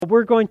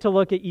We're going to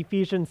look at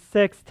Ephesians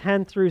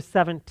 6:10 through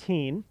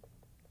 17,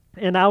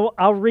 and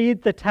I'll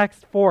read the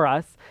text for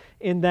us,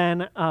 and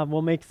then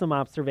we'll make some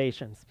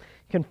observations. You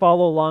can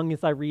follow along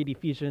as I read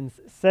Ephesians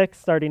 6,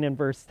 starting in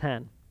verse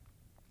 10.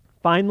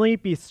 Finally,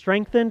 be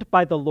strengthened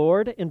by the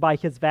Lord and by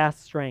his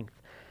vast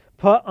strength.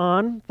 Put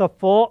on the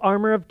full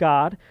armor of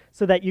God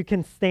so that you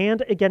can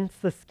stand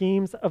against the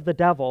schemes of the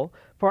devil,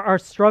 for our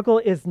struggle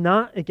is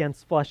not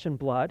against flesh and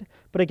blood,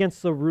 but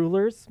against the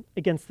rulers,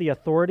 against the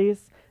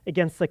authorities,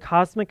 against the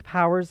cosmic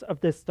powers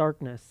of this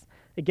darkness,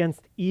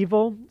 against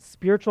evil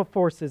spiritual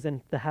forces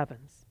in the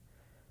heavens.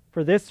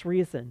 For this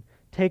reason,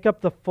 take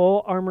up the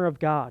full armor of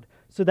God,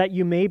 so that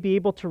you may be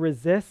able to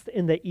resist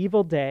in the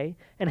evil day,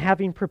 and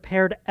having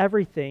prepared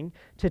everything,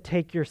 to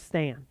take your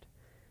stand.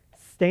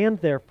 Stand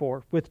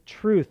therefore with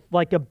truth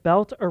like a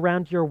belt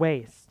around your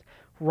waist,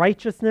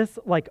 righteousness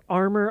like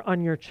armor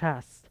on your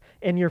chest,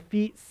 and your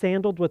feet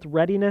sandaled with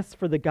readiness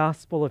for the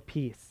gospel of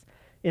peace.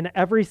 In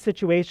every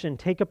situation,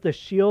 take up the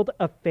shield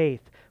of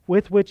faith,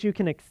 with which you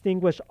can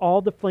extinguish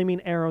all the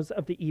flaming arrows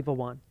of the evil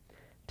one.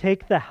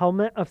 Take the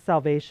helmet of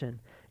salvation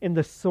and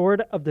the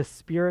sword of the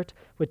Spirit,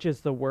 which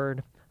is the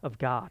word of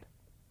God.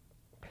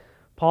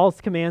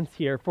 Paul's commands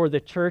here for the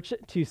church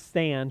to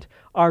stand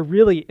are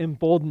really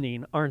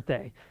emboldening, aren't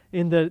they?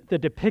 In the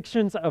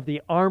depictions of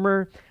the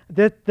armor,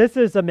 this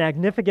is a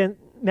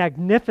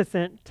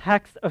magnificent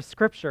text of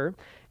Scripture,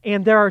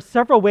 and there are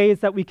several ways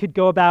that we could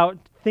go about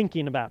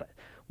thinking about it.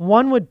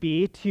 One would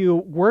be to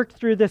work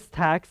through this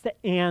text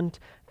and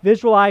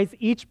visualize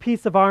each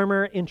piece of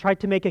armor and try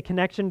to make a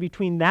connection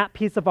between that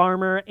piece of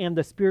armor and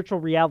the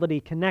spiritual reality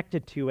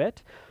connected to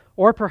it.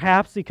 Or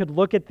perhaps we could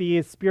look at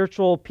these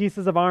spiritual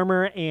pieces of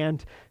armor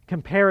and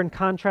compare and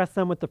contrast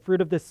them with the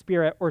fruit of the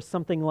Spirit or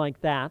something like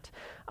that.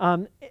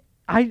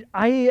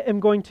 I am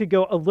going to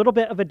go a little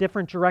bit of a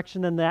different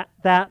direction than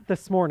that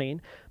this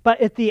morning. But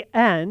at the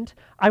end,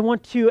 I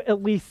want to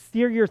at least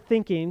steer your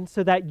thinking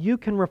so that you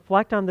can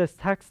reflect on this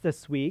text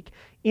this week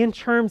in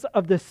terms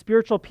of the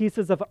spiritual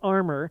pieces of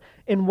armor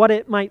and what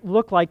it might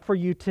look like for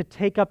you to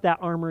take up that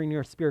armor in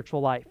your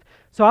spiritual life.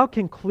 So I'll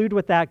conclude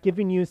with that,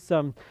 giving you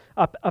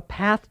a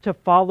path to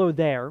follow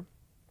there.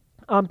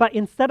 But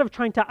instead of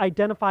trying to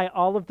identify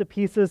all of the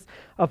pieces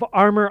of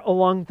armor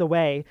along the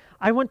way,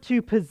 I want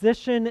to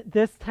position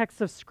this text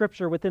of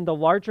Scripture within the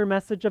larger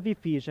message of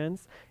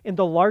Ephesians, in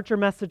the larger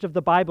message of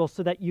the Bible,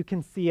 so that you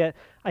can see it,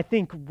 I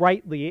think,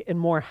 rightly and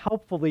more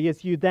helpfully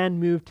as you then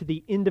move to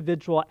the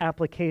individual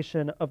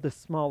application of the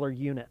smaller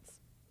units.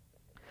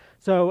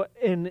 So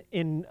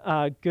in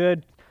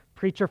good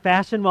preacher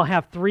fashion, we'll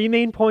have three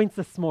main points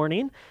this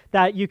morning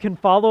that you can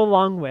follow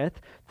along with.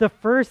 The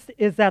first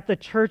is that the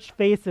church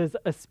faces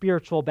a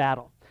spiritual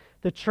battle.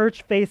 The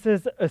church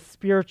faces a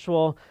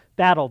spiritual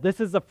battle.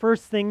 This is the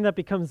first thing that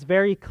becomes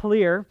very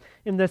clear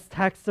in this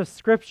text of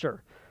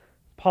Scripture.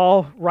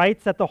 Paul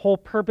writes that the whole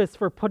purpose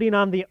for putting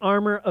on the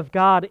armor of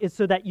God is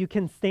so that you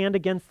can stand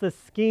against the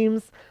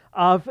schemes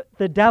of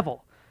the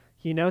devil.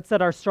 He notes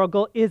that our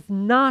struggle is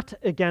not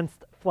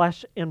against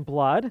flesh and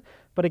blood,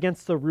 but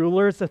against the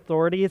rulers,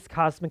 authorities,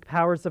 cosmic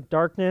powers of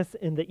darkness,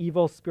 and the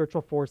evil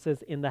spiritual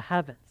forces in the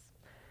heavens.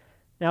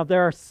 Now,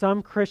 there are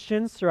some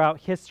Christians throughout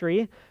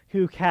history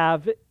who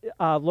have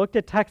looked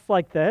at texts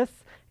like this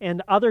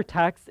and other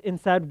texts and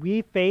said,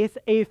 we face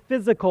a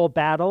physical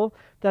battle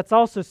that's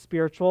also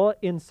spiritual,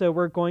 and so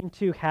we're going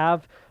to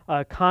have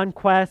a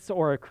conquest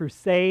or a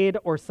crusade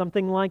or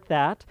something like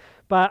that.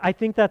 But I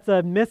think that's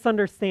a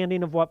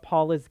misunderstanding of what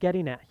Paul is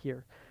getting at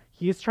here.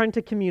 He's trying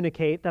to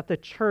communicate that the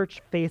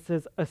church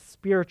faces a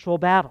spiritual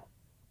battle.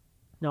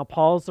 Now,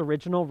 Paul's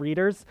original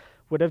readers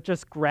would have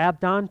just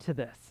grabbed onto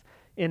this.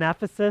 In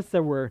Ephesus,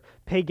 there were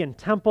pagan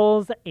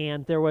temples,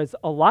 and there was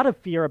a lot of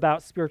fear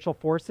about spiritual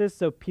forces,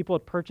 so people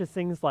would purchase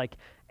things like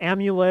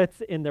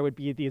amulets, and there would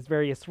be these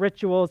various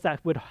rituals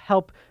that would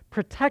help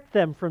protect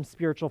them from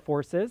spiritual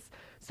forces.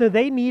 So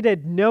they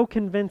needed no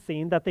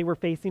convincing that they were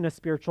facing a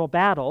spiritual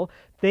battle.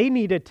 They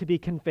needed to be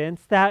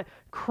convinced that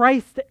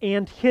Christ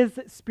and his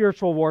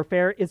spiritual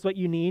warfare is what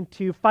you need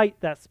to fight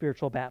that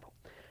spiritual battle.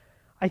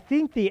 I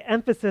think the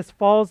emphasis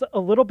falls a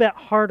little bit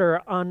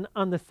harder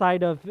on the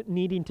side of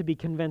needing to be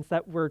convinced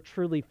that we're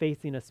truly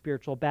facing a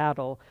spiritual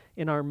battle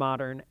in our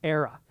modern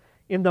era.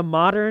 In the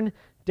modern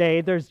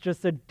day, there's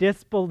just a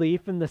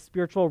disbelief in the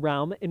spiritual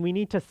realm, and we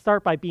need to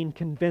start by being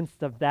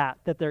convinced of that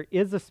there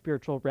is a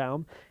spiritual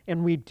realm,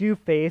 and we do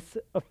face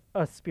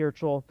a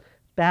spiritual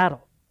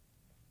battle.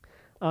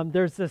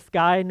 There's this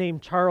guy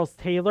named Charles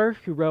Taylor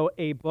who wrote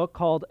a book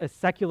called A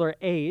Secular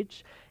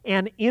Age.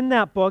 And in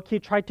that book, he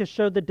tried to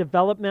show the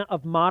development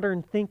of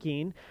modern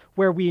thinking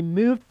where we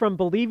moved from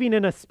believing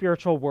in a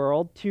spiritual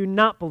world to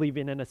not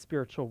believing in a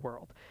spiritual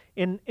world.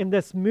 And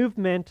this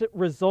movement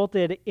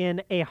resulted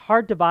in a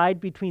hard divide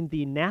between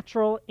the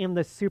natural and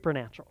the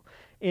supernatural.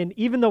 And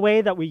even the way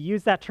that we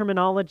use that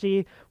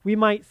terminology, we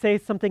might say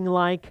something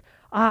like,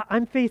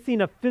 I'm facing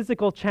a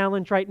physical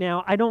challenge right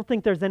now. I don't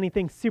think there's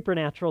anything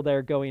supernatural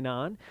there going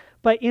on.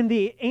 But in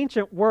the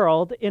ancient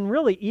world, and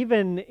really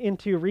even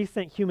into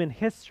recent human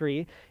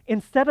history,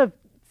 instead of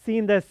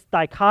seeing this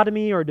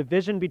dichotomy or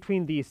division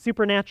between the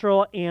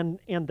supernatural and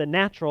the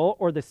natural,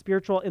 or the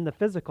spiritual and the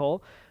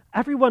physical,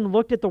 everyone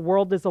looked at the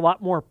world as a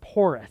lot more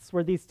porous,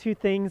 where these two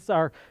things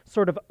are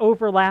sort of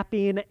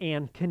overlapping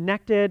and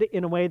connected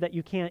in a way that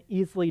you can't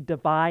easily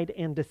divide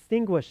and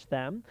distinguish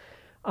them.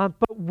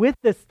 But with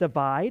this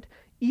divide,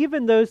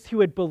 even those who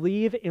would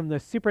believe in the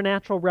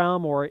supernatural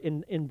realm or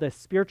in the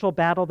spiritual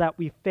battle that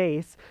we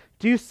face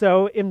do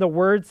so, in the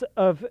words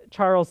of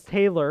Charles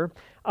Taylor,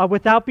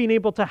 without being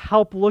able to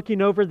help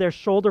looking over their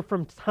shoulder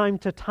from time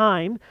to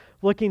time,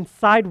 looking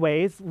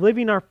sideways,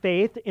 living our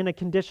faith in a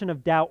condition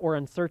of doubt or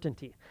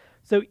uncertainty.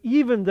 So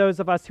even those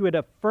of us who had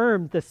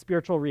affirmed the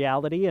spiritual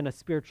reality in a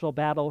spiritual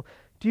battle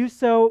do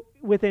so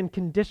within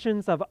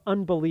conditions of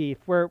unbelief,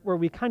 where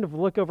we kind of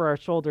look over our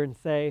shoulder and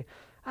say,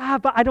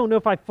 but I don't know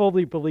if I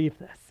fully believe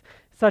this,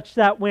 such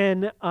that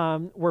when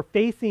we're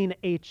facing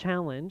a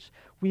challenge,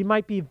 we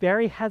might be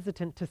very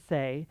hesitant to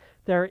say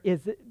there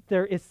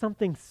is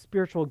something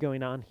spiritual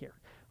going on here.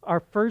 Our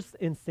first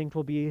instinct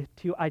will be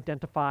to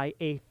identify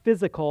a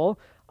physical,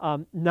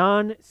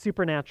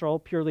 non-supernatural,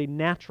 purely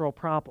natural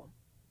problem.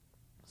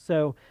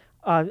 So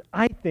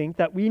I think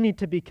that we need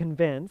to be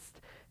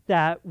convinced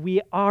that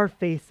we are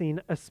facing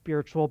a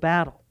spiritual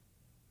battle.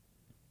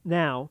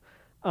 Now,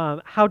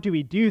 how do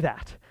we do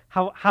that?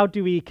 How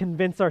do we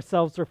convince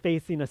ourselves we're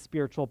facing a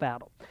spiritual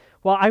battle?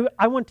 Well,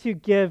 I want to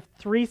give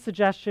 3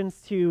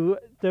 suggestions to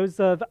those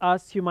of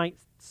us who might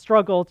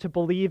struggle to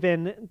believe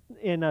in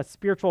a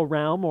spiritual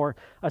realm or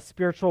a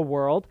spiritual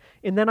world.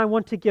 And then I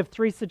want to give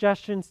 3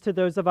 suggestions to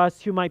those of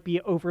us who might be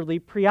overly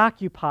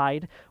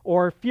preoccupied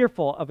or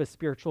fearful of a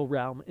spiritual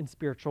realm and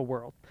spiritual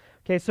world.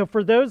 Okay, so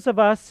for those of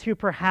us who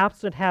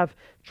perhaps would have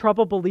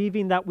trouble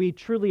believing that we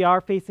truly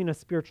are facing a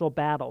spiritual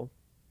battle,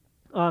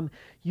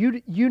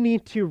 you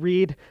need to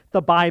read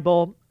the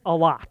Bible a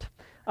lot.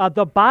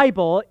 The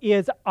Bible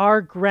is our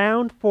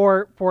ground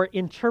for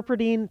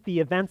interpreting the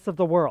events of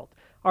the world.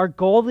 Our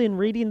goal in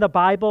reading the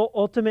Bible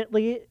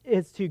ultimately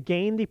is to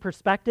gain the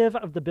perspective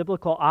of the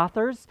biblical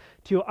authors,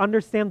 to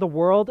understand the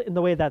world in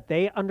the way that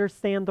they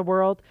understand the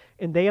world,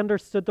 and they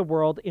understood the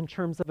world in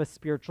terms of a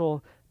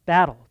spiritual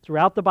battle.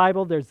 Throughout the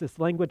Bible, there's this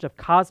language of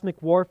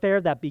cosmic warfare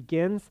that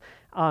begins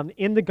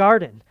in the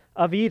Garden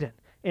of Eden.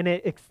 And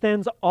it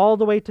extends all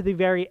the way to the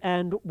very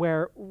end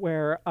where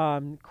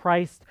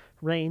Christ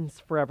reigns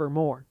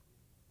forevermore.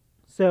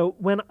 So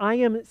when I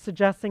am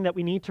suggesting that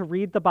we need to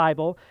read the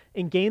Bible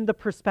and gain the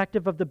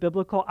perspective of the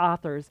biblical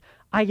authors,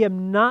 I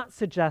am not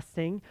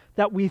suggesting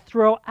that we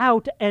throw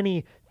out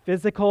any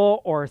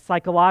physical or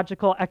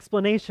psychological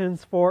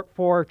explanations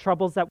for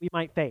troubles that we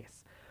might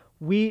face.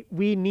 We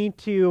need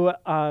to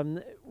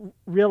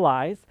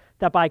realize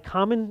that by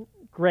common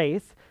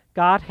grace,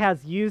 God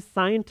has used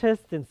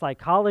scientists and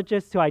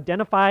psychologists to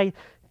identify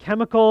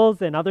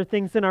chemicals and other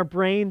things in our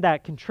brain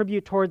that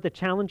contribute toward the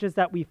challenges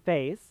that we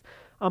face.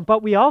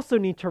 But we also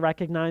need to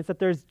recognize that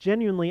there's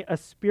genuinely a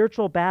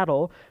spiritual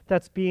battle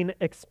that's being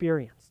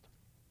experienced.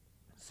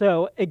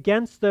 So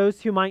against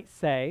those who might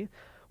say,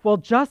 well,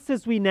 just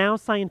as we now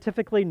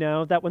scientifically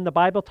know that when the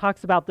Bible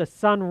talks about the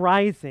sun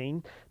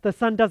rising, the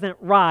sun doesn't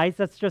rise,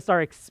 that's just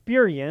our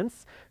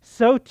experience,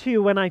 so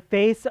too when I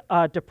face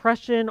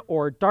depression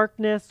or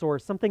darkness or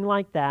something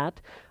like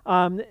that,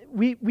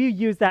 we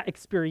use that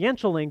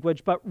experiential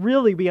language, but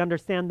really we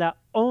understand that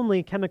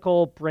only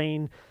chemical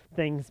brain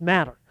things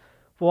matter.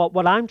 Well,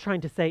 what I'm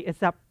trying to say is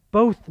that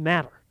both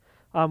matter.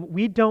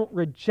 We don't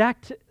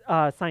reject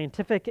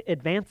scientific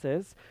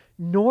advances,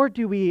 nor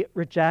do we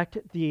reject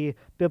the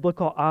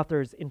biblical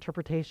author's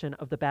interpretation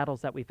of the battles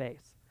that we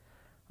face.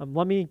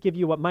 Let me give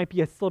you what might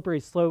be a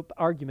slippery slope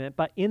argument,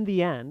 but in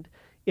the end,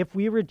 if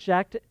we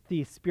reject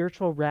the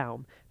spiritual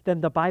realm, then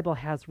the Bible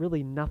has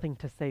really nothing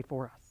to say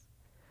for us.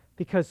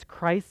 Because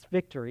Christ's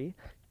victory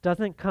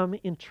doesn't come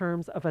in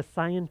terms of a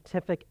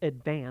scientific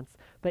advance,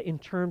 but in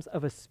terms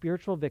of a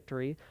spiritual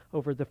victory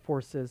over the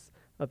forces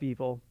of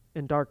evil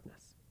and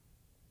darkness.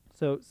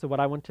 So what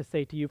I want to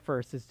say to you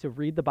first is to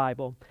read the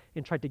Bible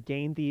and try to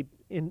gain the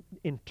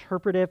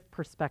interpretive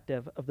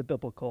perspective of the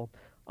biblical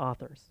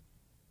authors.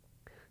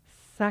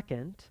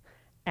 Second,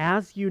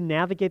 as you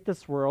navigate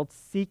this world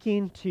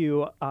seeking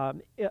to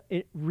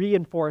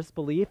reinforce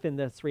belief in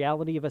this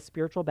reality of a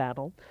spiritual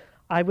battle,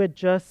 I would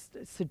just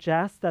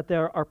suggest that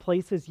there are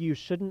places you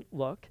shouldn't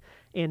look,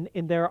 and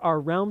there are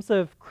realms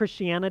of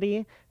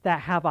Christianity that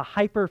have a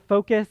hyper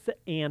focus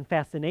and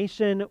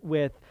fascination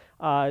with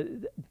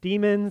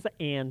demons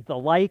and the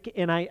like,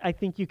 and I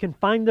think you can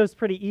find those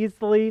pretty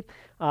easily.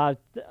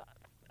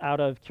 Out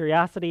of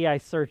curiosity, I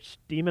searched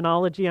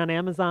demonology on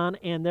Amazon,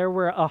 and there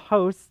were a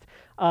host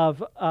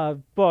of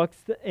books,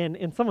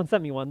 and someone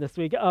sent me one this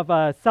week, of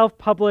a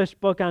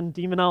self-published book on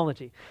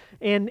demonology.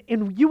 And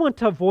you want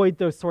to avoid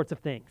those sorts of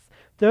things.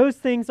 Those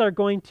things are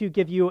going to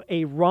give you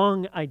a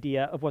wrong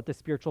idea of what the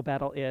spiritual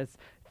battle is.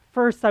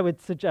 First, I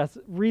would suggest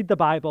read the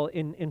Bible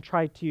and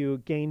try to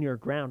gain your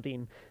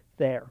grounding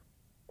there.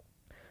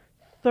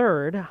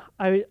 Third,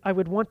 I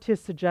would want to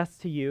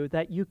suggest to you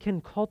that you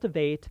can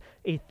cultivate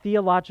a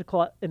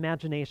theological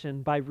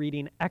imagination by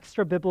reading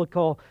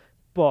extra-biblical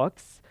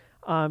books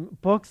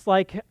Books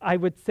like, I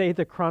would say,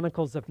 the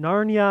Chronicles of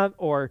Narnia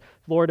or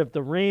Lord of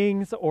the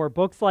Rings, or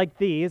books like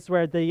these,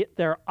 where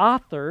their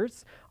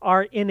authors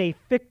are in a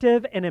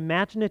fictive and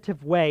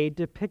imaginative way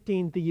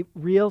depicting the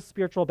real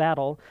spiritual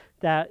battle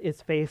that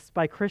is faced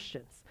by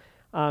Christians.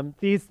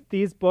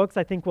 These books,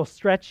 I think, will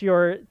stretch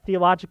your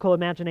theological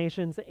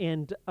imaginations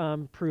and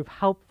prove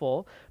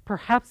helpful.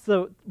 Perhaps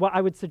what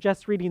I would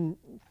suggest reading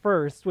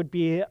first would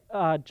be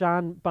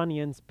John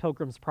Bunyan's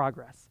Pilgrim's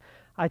Progress.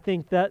 I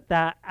think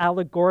that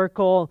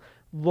allegorical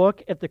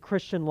look at the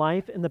Christian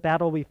life and the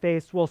battle we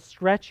face will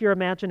stretch your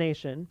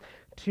imagination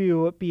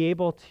to be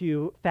able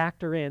to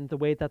factor in the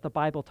way that the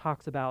Bible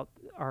talks about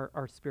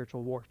our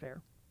spiritual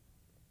warfare.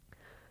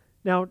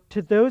 Now,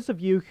 to those of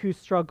you who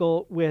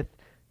struggle with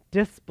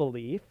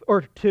disbelief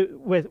or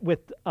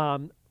with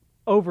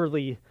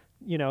overly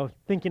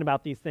thinking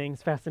about these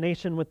things,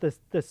 fascination with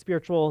the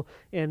spiritual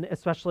and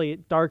especially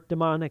dark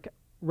demonic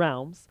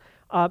realms,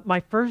 my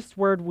first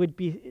word would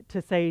be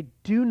to say,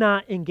 do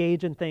not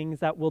engage in things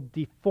that will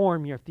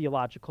deform your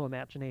theological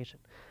imagination.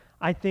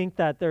 I think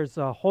that there's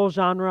a whole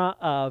genre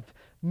of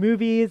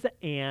movies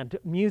and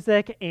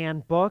music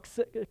and books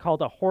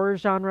called a horror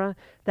genre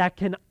that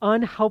can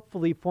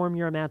unhelpfully form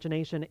your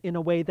imagination in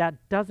a way that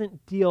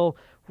doesn't deal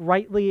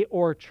rightly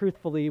or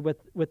truthfully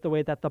with the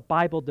way that the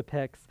Bible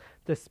depicts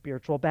the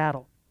spiritual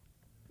battle.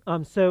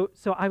 So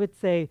I would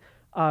say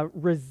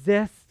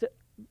resist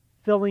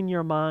filling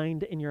your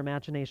mind and your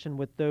imagination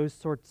with those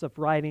sorts of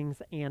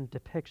writings and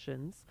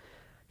depictions.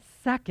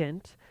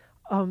 Second,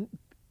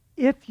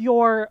 if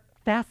your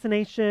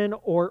fascination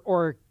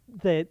or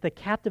the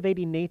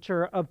captivating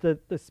nature of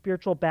the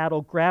spiritual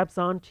battle grabs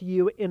onto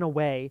you in a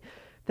way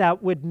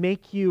that would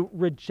make you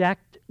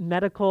reject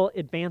medical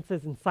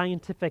advances and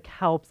scientific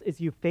helps as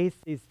you face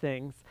these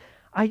things,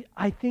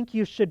 I think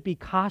you should be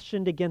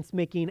cautioned against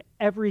making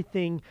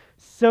everything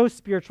so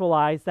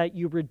spiritualized that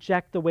you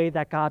reject the way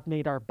that God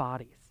made our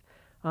bodies.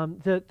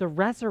 The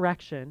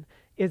resurrection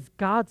is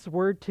God's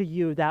word to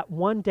you that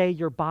one day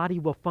your body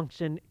will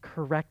function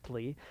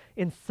correctly,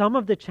 and some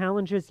of the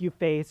challenges you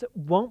face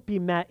won't be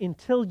met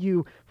until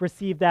you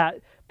receive that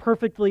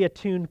perfectly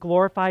attuned,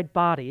 glorified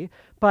body.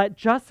 But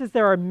just as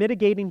there are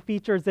mitigating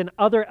features in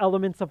other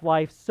elements of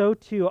life, so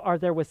too are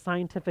there with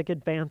scientific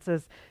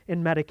advances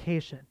in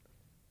medication.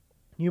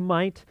 You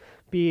might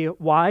be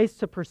wise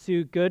to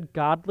pursue good,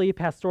 godly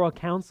pastoral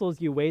counsel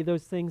as you weigh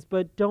those things,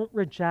 but don't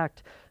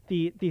reject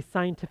the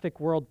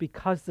scientific world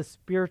because the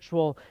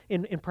spiritual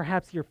and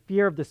perhaps your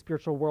fear of the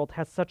spiritual world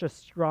has such a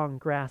strong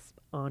grasp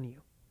on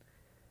you.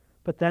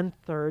 But then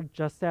third,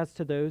 just as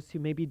to those who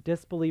maybe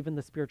disbelieve in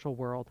the spiritual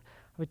world,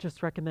 I would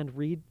just recommend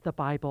read the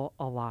Bible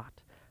a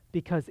lot,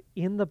 because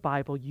in the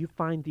Bible you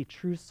find the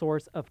true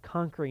source of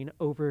conquering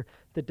over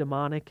the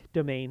demonic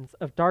domains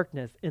of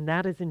darkness, and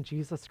that is in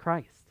Jesus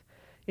Christ.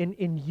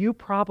 And you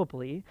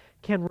probably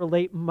can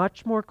relate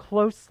much more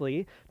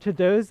closely to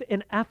those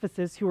in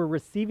Ephesus who are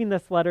receiving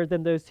this letter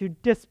than those who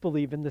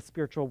disbelieve in the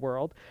spiritual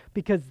world,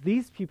 because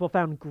these people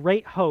found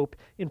great hope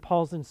in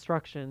Paul's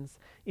instructions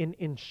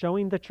in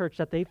showing the church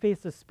that they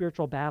face a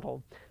spiritual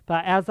battle.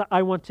 But as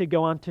I want to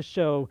go on to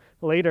show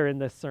later in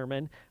this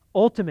sermon,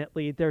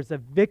 ultimately there's a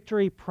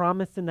victory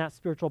promised in that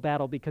spiritual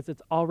battle because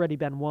it's already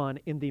been won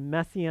in the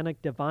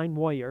messianic divine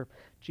warrior,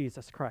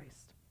 Jesus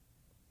Christ.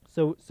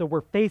 So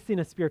we're facing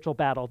a spiritual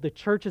battle. The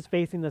church is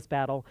facing this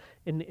battle,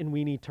 and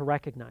we need to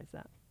recognize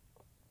that.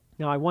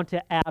 Now, I want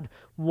to add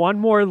one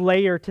more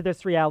layer to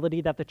this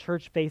reality that the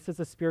church faces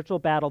a spiritual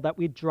battle that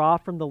we draw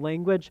from the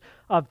language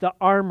of the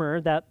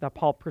armor that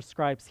Paul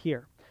prescribes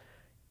here.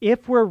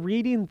 If we're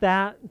reading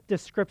that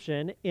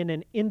description in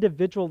an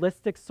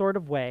individualistic sort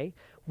of way,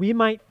 we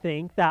might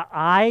think that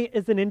I,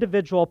 as an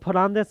individual, put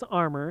on this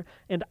armor,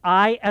 and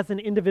I, as an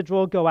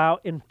individual, go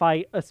out and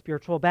fight a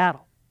spiritual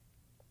battle.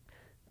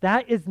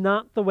 That is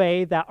not the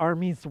way that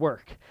armies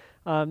work.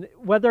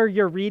 Whether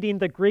you're reading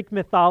the Greek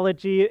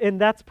mythology, and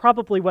that's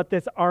probably what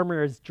this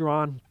armor is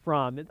drawn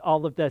from,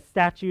 all of the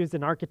statues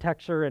and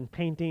architecture and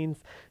paintings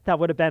that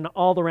would have been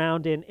all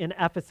around in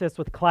Ephesus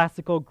with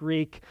classical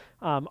Greek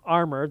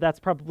armor. That's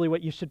probably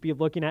what you should be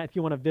looking at if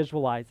you want to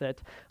visualize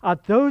it.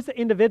 Those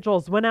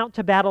individuals went out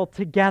to battle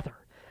together.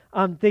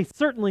 They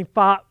certainly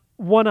fought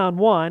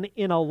one-on-one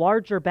in a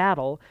larger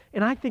battle,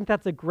 and I think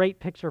that's a great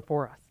picture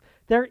for us.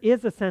 There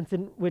is a sense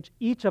in which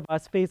each of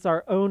us face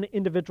our own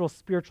individual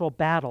spiritual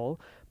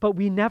battle, but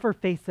we never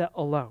face it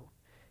alone.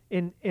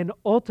 And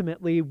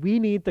ultimately, we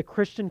need the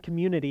Christian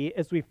community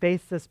as we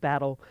face this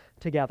battle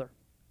together.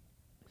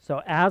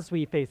 So as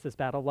we face this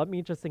battle, let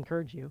me just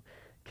encourage you,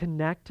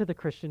 connect to the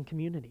Christian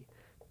community.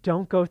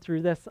 Don't go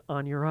through this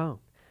on your own.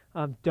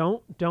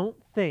 Don't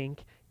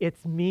think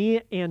it's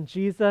me and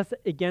Jesus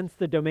against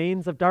the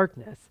domains of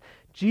darkness.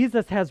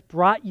 Jesus has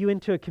brought you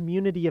into a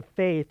community of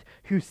faith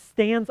who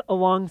stands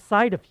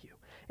alongside of you.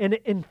 And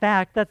in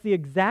fact, that's the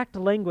exact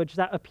language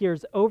that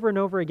appears over and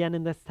over again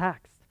in this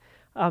text.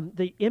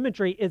 The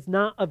imagery is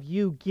not of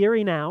you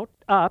gearing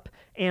up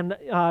and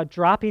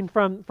dropping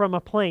from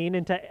a plane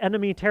into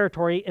enemy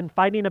territory and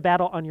fighting a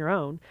battle on your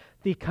own.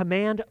 The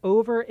command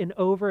over and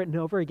over and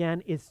over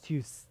again is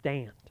to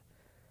stand.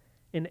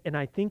 And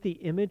I think the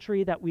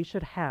imagery that we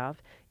should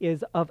have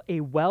is of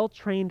a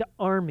well-trained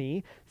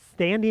army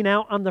standing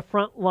out on the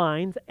front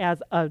lines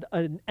as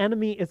an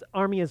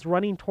army is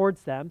running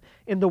towards them.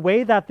 And the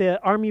way that the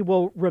army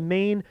will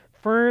remain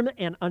firm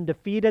and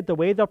undefeated, the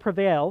way they'll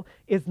prevail,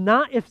 is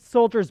not if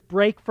soldiers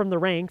break from the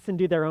ranks and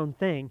do their own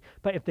thing,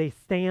 but if they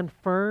stand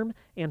firm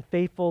and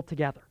faithful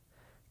together.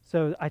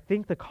 So I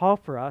think the call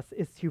for us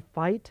is to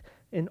fight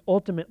and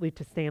ultimately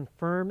to stand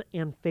firm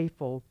and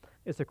faithful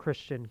as a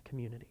Christian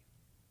community.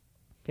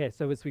 Okay,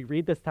 so as we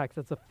read this text,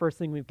 that's the first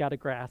thing we've got to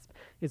grasp,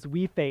 is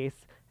we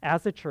face,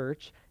 as a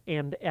church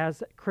and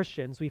as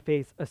Christians, we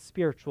face a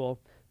spiritual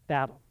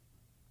battle.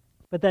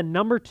 But then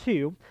number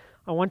two,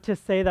 I want to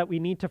say that we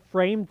need to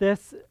frame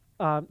this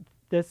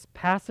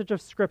passage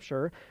of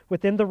Scripture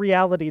within the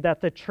reality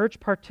that the church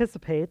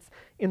participates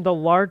in the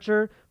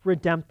larger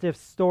redemptive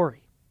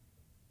story.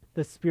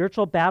 The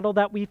spiritual battle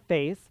that we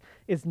face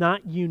is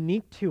not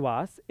unique to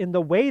us, and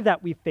the way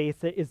that we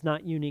face it is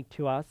not unique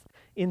to us.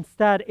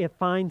 Instead, it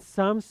finds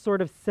some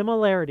sort of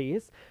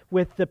similarities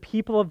with the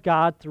people of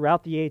God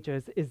throughout the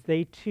ages, as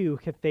they too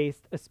have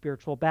faced a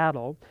spiritual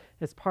battle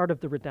as part of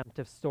the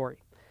redemptive story.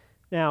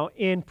 Now,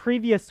 in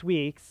previous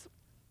weeks,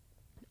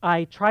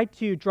 I tried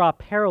to draw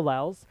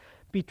parallels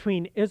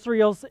between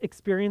Israel's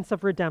experience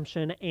of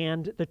redemption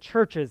and the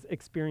church's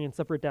experience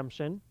of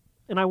redemption.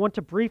 And I want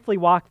to briefly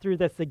walk through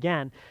this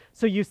again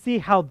so you see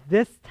how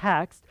this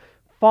text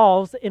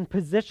falls and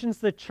positions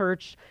the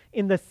church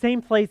in the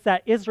same place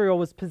that Israel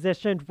was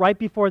positioned right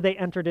before they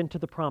entered into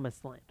the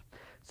promised land.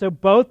 So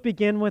both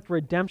begin with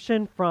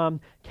redemption from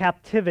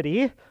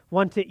captivity,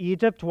 one to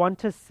Egypt, one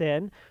to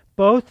sin.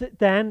 Both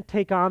then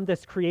take on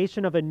this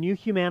creation of a new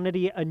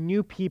humanity, a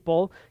new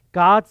people,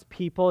 God's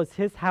people as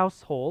his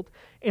household.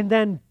 And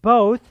then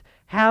both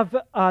have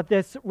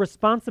this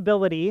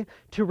responsibility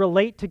to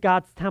relate to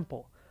God's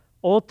temple.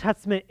 Old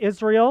Testament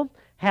Israel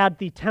had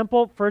the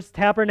temple, first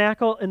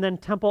tabernacle, and then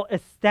temple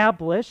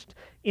established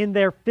in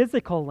their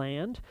physical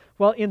land.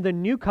 Well, in the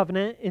new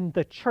covenant, in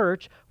the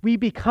church, we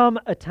become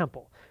a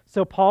temple.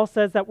 So Paul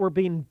says that we're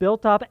being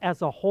built up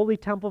as a holy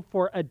temple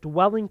for a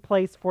dwelling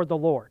place for the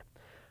Lord.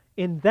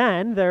 And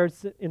then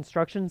there's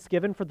instructions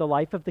given for the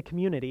life of the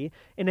community,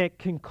 and it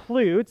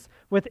concludes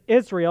with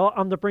Israel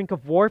on the brink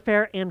of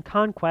warfare and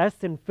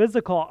conquest and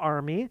physical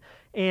army,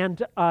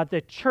 and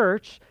the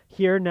church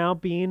here now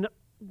being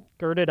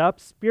girded up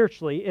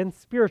spiritually in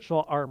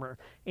spiritual armor.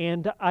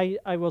 And I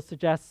will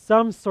suggest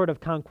some sort of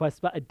conquest,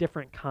 but a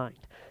different kind.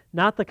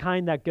 Not the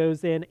kind that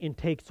goes in and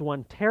takes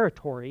one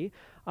territory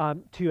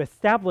to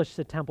establish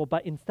the temple,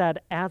 but instead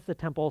as the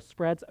temple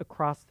spreads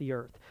across the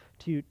earth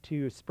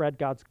to spread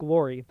God's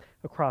glory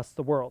across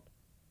the world.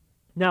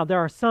 Now, there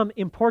are some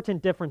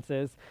important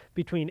differences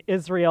between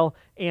Israel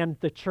and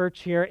the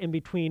church here, and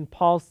between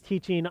Paul's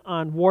teaching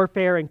on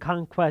warfare and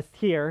conquest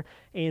here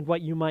and what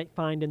you might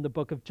find in the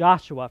book of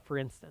Joshua, for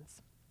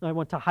instance. I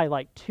want to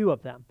highlight two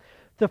of them.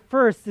 The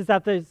first is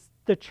that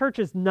the church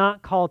is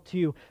not called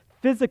to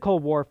physical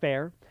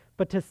warfare,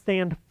 but to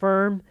stand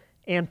firm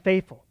and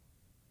faithful.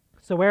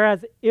 So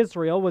whereas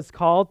Israel was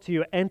called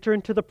to enter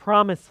into the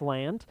promised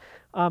land,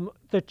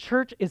 the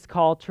church is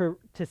called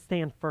to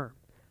stand firm.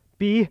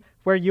 Be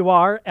where you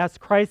are as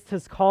Christ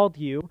has called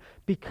you,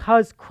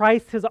 because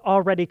Christ has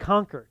already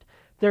conquered.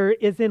 There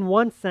is, in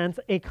one sense,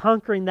 a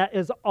conquering that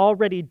is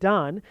already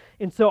done,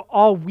 and so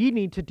all we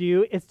need to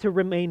do is to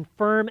remain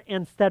firm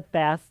and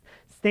steadfast,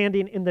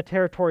 standing in the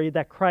territory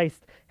that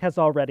Christ has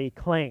already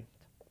claimed.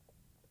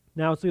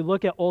 Now, as we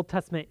look at Old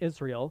Testament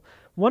Israel,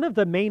 one of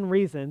the main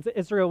reasons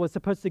Israel was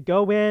supposed to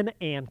go in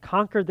and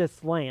conquer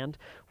this land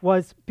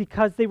was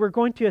because they were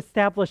going to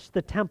establish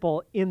the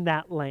temple in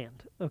that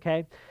land,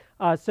 okay?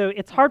 So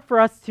it's hard for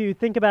us to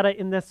think about it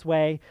in this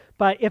way,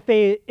 but if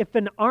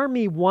an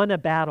army won a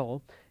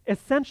battle,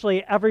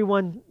 essentially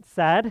everyone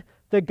said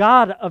the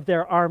God of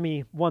their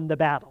army won the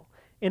battle.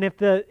 And if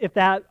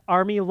that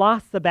army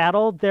lost the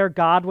battle, their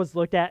God was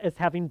looked at as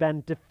having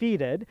been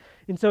defeated.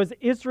 And so as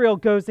Israel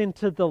goes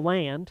into the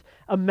land,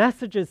 a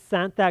message is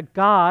sent that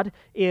God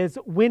is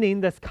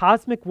winning this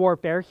cosmic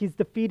warfare. He's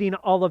defeating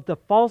all of the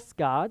false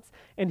gods,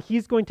 and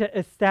he's going to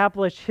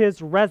establish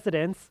his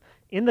residence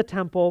in the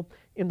temple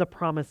in the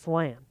promised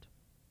land.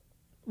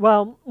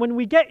 Well, when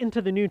we get into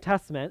the New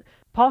Testament,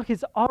 Paul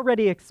has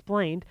already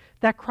explained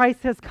that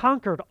Christ has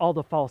conquered all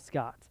the false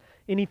gods.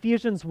 In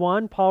Ephesians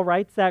 1, Paul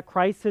writes that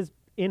Christ has,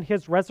 in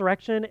his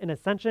resurrection and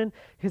ascension,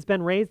 has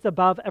been raised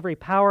above every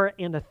power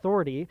and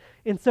authority.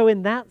 And so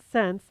in that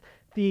sense,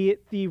 the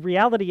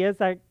reality is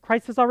that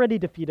Christ has already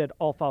defeated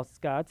all false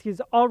gods.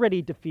 He's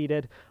already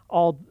defeated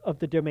all of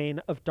the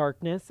domain of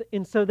darkness.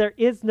 And so there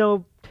is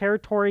no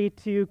territory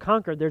to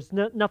conquer. There's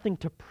nothing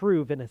to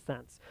prove, in a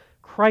sense.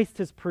 Christ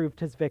has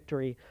proved his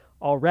victory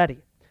already.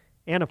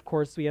 And of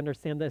course, we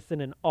understand this in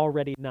an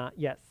already not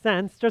yet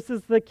sense, just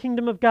as the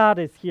kingdom of God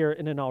is here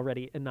in an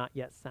already and not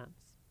yet sense.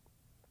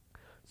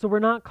 So we're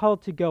not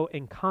called to go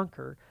and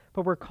conquer,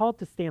 but we're called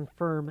to stand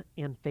firm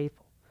and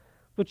faithful.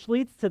 which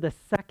leads to the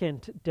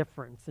second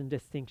difference and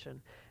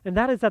distinction. And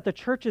that is that the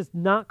church is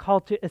not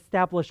called to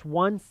establish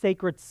one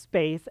sacred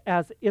space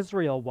as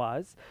Israel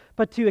was,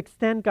 but to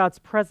extend God's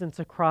presence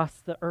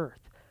across the earth.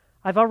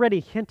 I've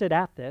already hinted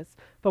at this,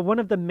 but one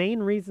of the main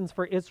reasons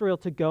for Israel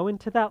to go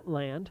into that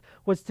land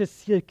was to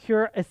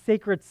secure a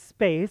sacred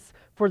space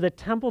for the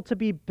temple to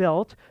be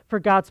built, for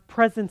God's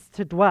presence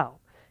to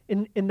dwell.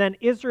 And then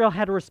Israel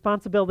had a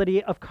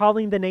responsibility of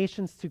calling the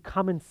nations to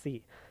come and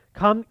see.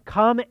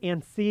 Come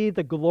and see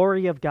the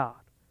glory of God.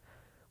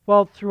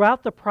 Well,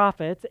 throughout the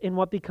prophets, and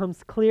what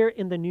becomes clear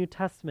in the New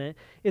Testament,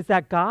 is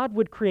that God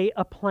would create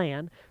a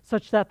plan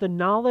such that the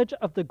knowledge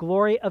of the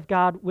glory of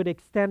God would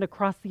extend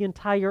across the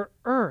entire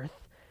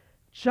earth,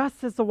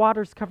 just as the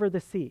waters cover the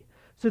sea.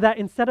 So that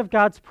instead of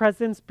God's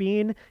presence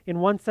being, in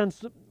one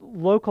sense,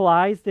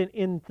 localized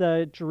in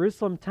the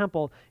Jerusalem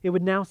temple, it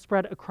would now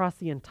spread across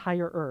the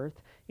entire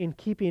earth, in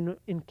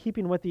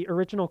keeping with the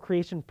original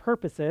creation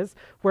purposes,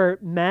 where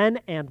men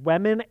and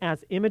women,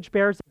 as image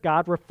bearers of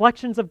God,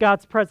 reflections of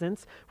God's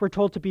presence, were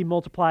told to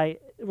multiply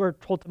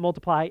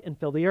and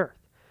fill the earth.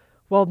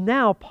 Well,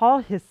 now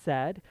Paul has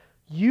said,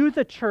 you,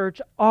 the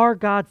church, are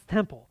God's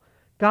temple.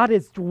 God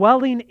is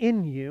dwelling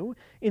in you.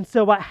 And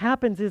so what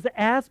happens is,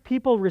 as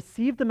people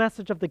receive the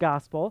message of the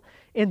gospel,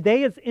 and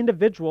they as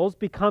individuals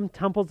become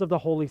temples of the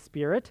Holy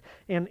Spirit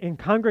and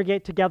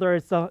congregate together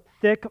as a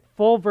thick,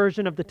 full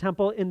version of the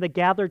temple in the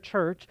gathered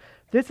church,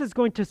 this is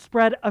going to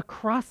spread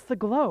across the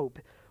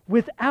globe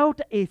without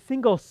a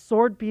single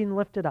sword being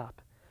lifted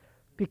up.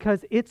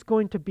 Because it's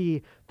going to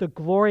be the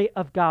glory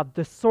of God,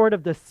 the sword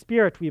of the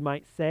Spirit, we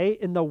might say,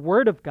 in the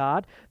Word of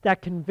God,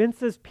 that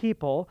convinces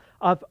people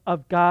of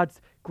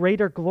God's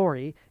greater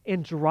glory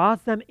and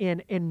draws them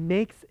in and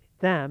makes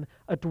them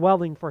a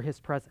dwelling for His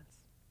presence.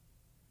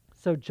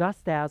 So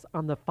just as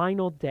on the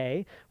final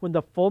day, when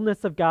the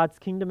fullness of God's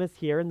kingdom is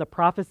here, and the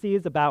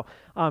prophecies about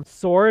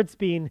swords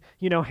being,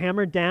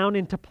 hammered down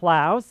into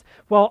plows,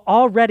 well,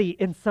 already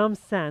in some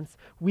sense,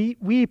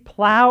 we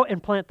plow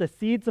and plant the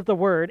seeds of the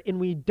word, and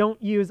we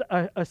don't use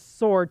a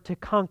sword to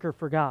conquer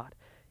for God.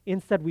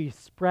 Instead, we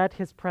spread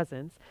His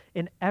presence,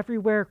 and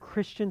everywhere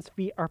Christians'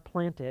 feet are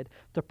planted,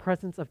 the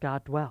presence of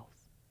God dwells.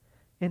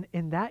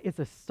 And that is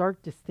a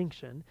stark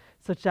distinction,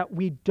 such that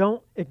we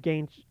don't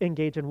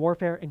engage in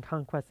warfare and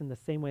conquest in the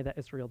same way that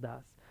Israel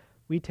does.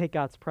 We take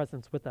God's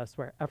presence with us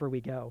wherever we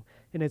go.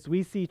 And as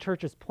we see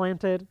churches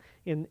planted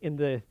in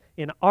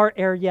our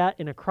area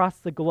and across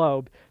the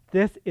globe,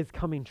 this is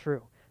coming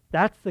true.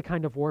 That's the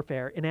kind of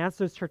warfare. And as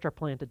those churches are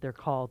planted, they're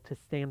called to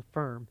stand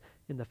firm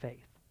in the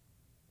faith.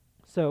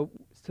 So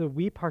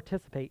we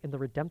participate in the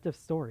redemptive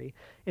story.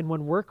 And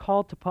when we're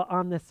called to put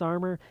on this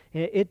armor,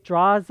 it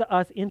draws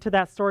us into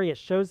that story. It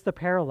shows the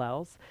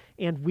parallels.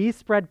 And we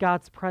spread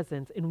God's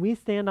presence. And we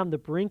stand on the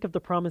brink of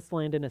the promised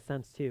land in a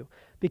sense too.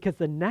 Because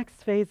the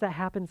next phase that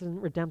happens in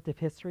redemptive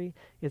history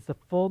is the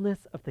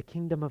fullness of the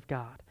kingdom of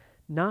God.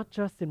 Not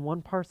just in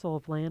one parcel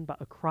of land, but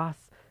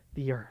across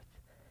the earth.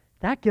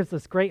 That gives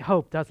us great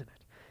hope, doesn't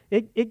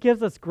it? It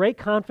gives us great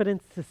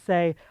confidence to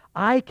say,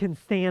 I can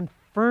stand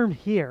firm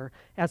here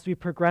as we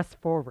progress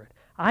forward.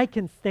 I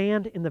can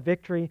stand in the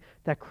victory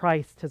that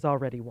Christ has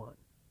already won.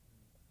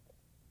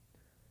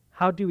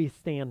 How do we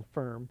stand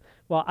firm?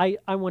 Well,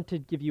 I want to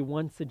give you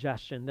one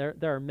suggestion. There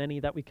are many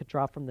that we could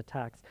draw from the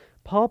text.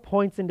 Paul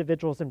points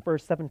individuals in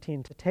verse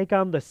 17 to take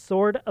on the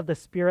sword of the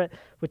Spirit,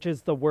 which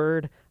is the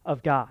word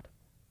of God.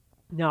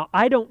 Now,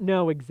 I don't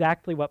know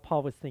exactly what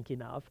Paul was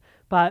thinking of,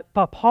 but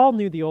Paul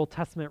knew the Old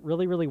Testament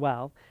really, really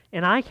well.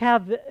 And I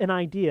have an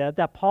idea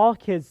that Paul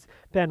has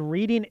been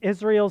reading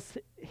Israel's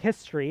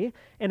history,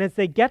 and as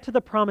they get to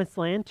the promised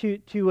land,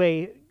 to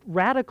a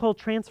radical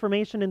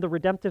transformation in the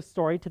redemptive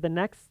story, to the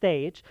next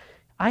stage,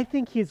 I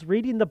think he's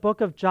reading the book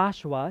of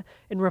Joshua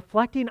and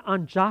reflecting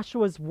on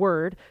Joshua's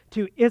word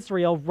to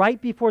Israel right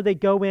before they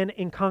go in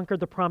and conquer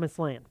the promised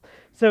land.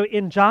 So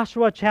in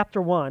Joshua chapter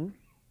 1,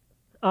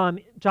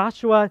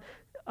 Joshua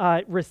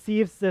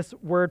receives this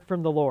word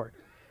from the Lord.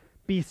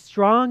 Be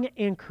strong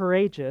and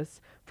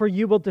courageous, for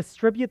you will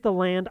distribute the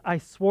land I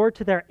swore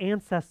to their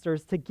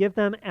ancestors to give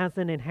them as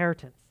an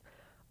inheritance.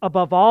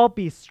 Above all,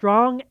 be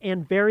strong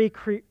and very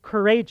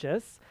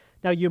courageous.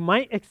 Now, you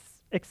might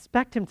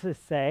expect him to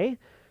say,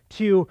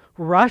 to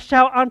rush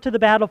out onto the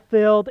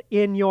battlefield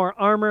in your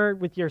armor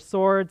with your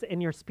swords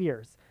and your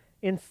spears.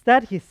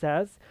 Instead, he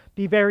says,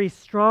 be very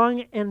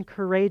strong and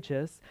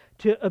courageous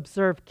to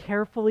observe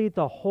carefully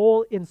the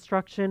whole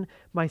instruction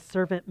my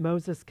servant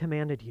Moses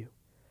commanded you.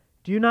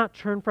 Do not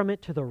turn from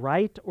it to the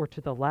right or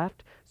to the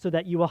left, so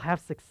that you will have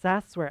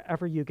success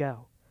wherever you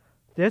go.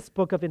 This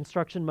book of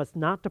instruction must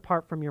not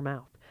depart from your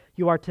mouth.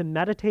 You are to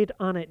meditate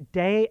on it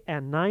day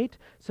and night,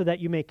 so that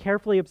you may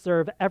carefully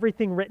observe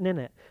everything written in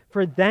it,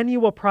 for then you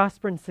will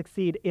prosper and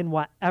succeed in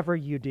whatever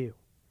you do.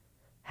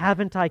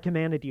 Haven't I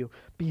commanded you?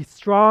 Be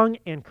strong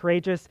and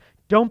courageous.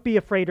 Don't be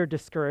afraid or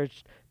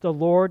discouraged. The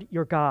Lord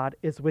your God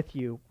is with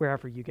you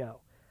wherever you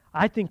go.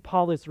 I think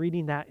Paul is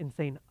reading that and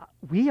saying,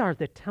 we are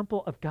the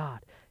temple of God.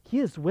 He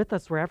is with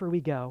us wherever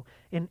we go,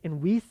 and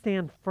we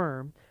stand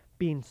firm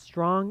being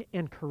strong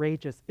and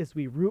courageous as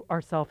we root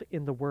ourselves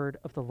in the word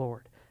of the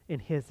Lord, in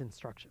his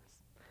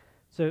instructions.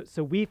 So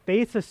we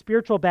face a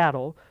spiritual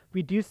battle.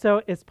 We do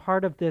so as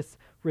part of this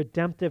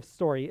redemptive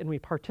story, and we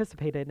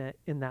participate in it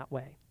in that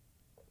way.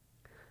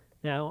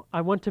 Now,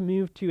 I want to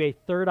move to a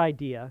third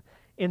idea,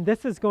 and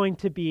this is going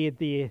to be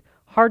the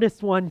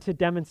hardest one to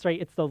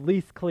demonstrate. It's the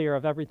least clear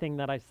of everything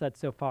that I've said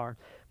so far.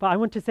 But I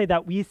want to say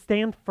that we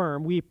stand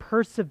firm, we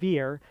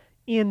persevere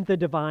in the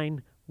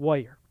divine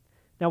warrior.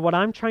 Now, what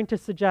I'm trying to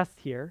suggest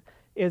here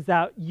is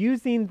that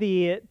using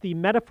the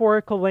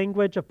metaphorical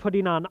language of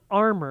putting on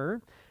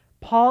armor,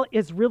 Paul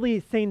is really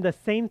saying the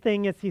same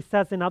thing as he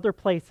says in other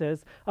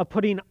places of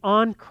putting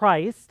on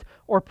Christ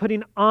or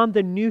putting on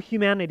the new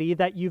humanity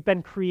that you've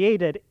been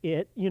created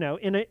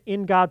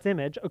in God's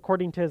image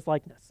according to his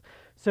likeness.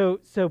 So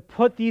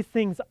put these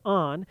things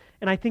on,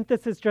 and I think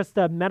this is just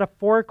a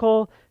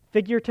metaphorical,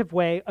 figurative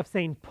way of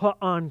saying put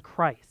on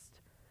Christ.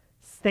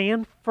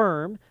 Stand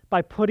firm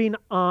by putting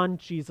on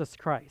Jesus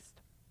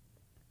Christ.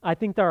 I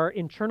think there are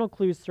internal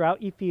clues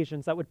throughout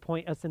Ephesians that would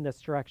point us in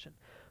this direction.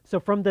 So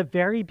from the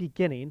very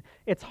beginning,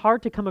 it's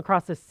hard to come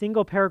across a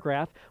single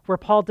paragraph where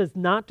Paul does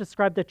not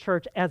describe the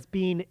church as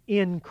being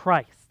in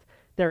Christ.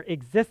 Their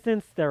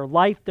existence, their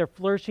life, their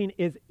flourishing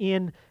is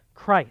in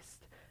Christ.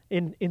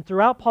 In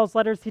throughout Paul's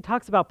letters, he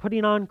talks about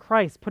putting on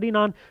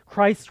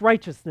Christ's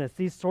righteousness,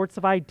 these sorts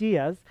of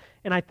ideas.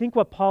 And I think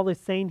what Paul is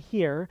saying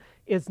here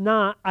is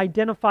not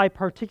identify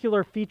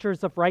particular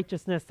features of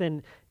righteousness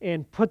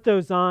and put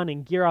those on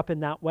and gear up in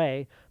that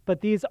way,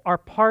 but these are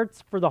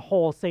parts for the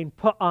whole, saying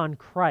put on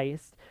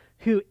Christ,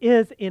 who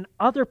is in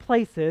other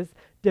places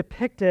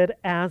depicted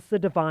as the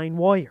divine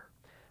warrior.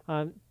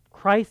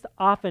 Christ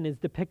often is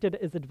depicted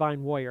as a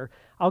divine warrior.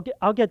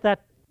 I'll get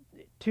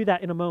to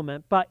that in a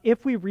moment, but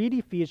if we read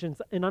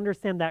Ephesians and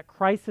understand that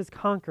Christ has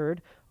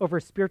conquered over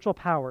spiritual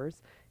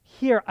powers,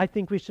 here I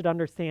think we should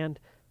understand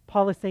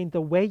Paul is saying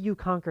the way you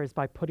conquer is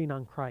by putting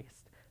on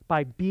Christ,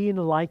 by being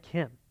like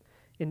him,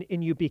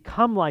 and you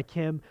become like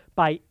him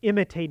by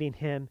imitating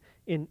him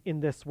in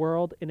this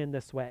world and in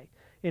this way.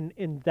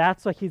 And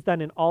that's what he's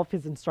done in all of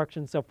his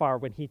instructions so far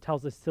when he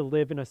tells us to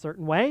live in a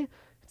certain way,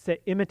 it's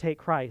to imitate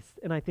Christ,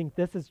 and I think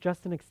this is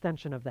just an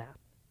extension of that.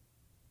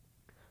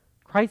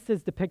 Christ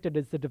is depicted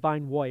as the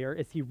divine warrior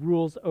as he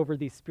rules over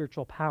these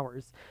spiritual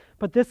powers.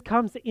 But this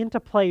comes into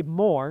play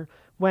more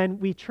when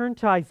we turn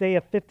to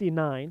Isaiah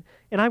 59,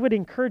 and I would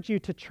encourage you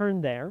to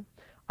turn there.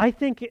 I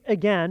think,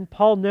 again,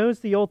 Paul knows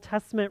the Old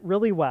Testament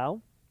really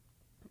well,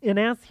 and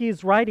as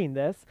he's writing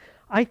this,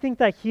 I think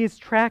that he's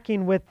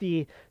tracking with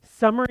the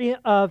summary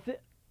of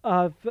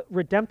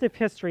redemptive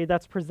history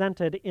that's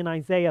presented in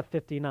Isaiah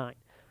 59.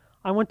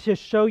 I want to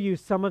show you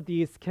some of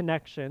these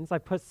connections. I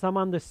put some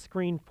on the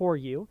screen for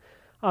you.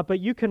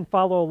 But you can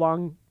follow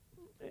along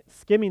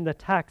skimming the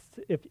text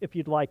if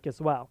you'd like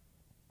as well.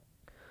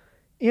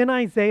 In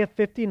Isaiah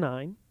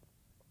 59,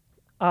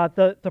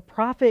 the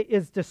prophet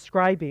is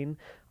describing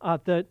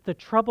the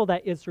trouble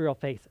that Israel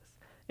faces.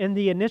 And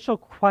the initial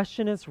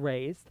question is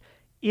raised,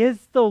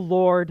 is the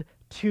Lord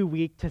too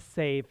weak to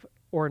save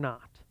or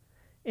not?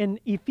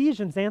 And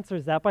Ephesians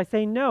answers that by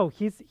saying, no,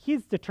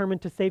 he's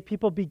determined to save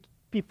people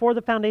before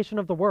the foundation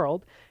of the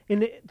world.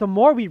 And the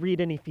more we read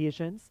in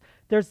Ephesians,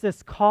 there's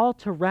this call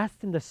to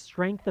rest in the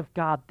strength of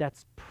God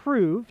that's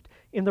proved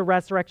in the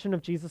resurrection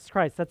of Jesus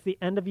Christ. That's the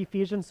end of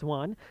Ephesians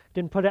 1.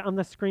 Didn't put it on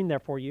the screen there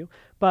for you.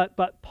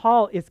 But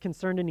Paul is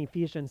concerned in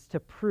Ephesians to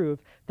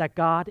prove that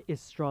God is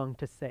strong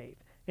to save.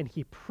 And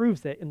he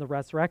proves it in the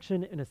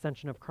resurrection and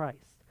ascension of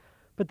Christ.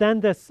 But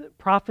then this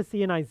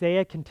prophecy in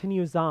Isaiah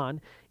continues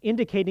on,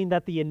 indicating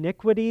that the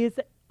iniquities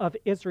of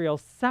Israel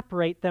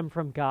separate them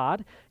from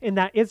God, and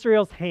that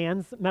Israel's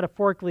hands,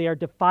 metaphorically, are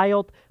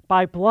defiled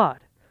by blood.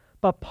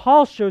 But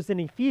Paul shows in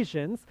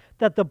Ephesians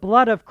that the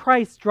blood of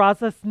Christ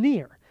draws us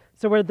near.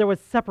 So where there was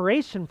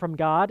separation from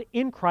God,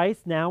 in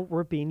Christ now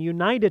we're being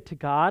united to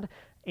God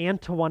and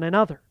to one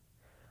another.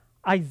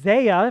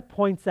 Isaiah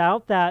points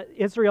out that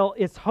Israel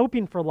is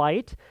hoping for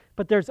light,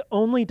 but there's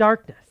only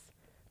darkness.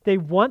 They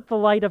want the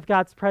light of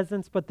God's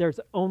presence, but there's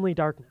only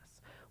darkness.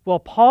 Well,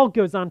 Paul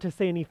goes on to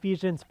say in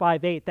Ephesians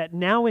 5:8 that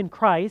now in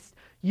Christ,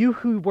 you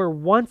who were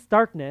once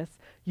darkness,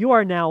 you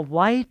are now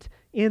light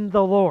in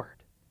the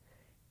Lord.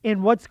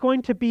 And what's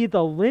going to be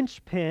the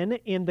linchpin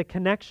in the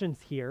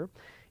connections here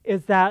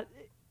is that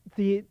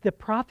the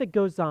prophet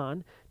goes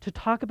on to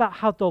talk about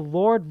how the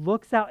Lord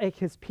looks out at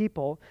his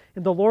people,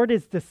 and the Lord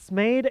is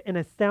dismayed and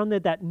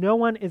astounded that no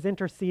one is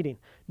interceding.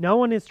 No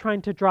one is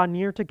trying to draw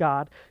near to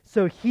God,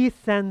 so he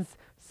sends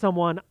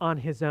someone on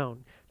his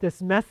own.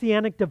 This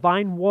messianic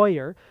divine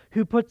warrior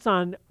who puts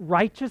on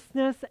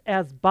righteousness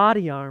as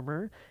body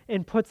armor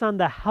and puts on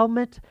the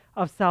helmet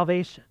of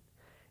salvation.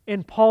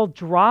 And Paul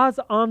draws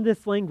on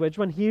this language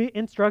when he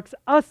instructs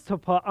us to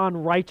put on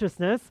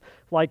righteousness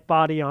like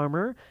body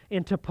armor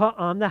and to put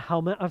on the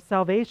helmet of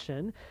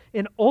salvation.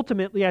 And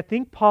ultimately, I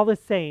think Paul is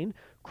saying,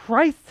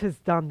 Christ has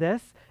done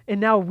this,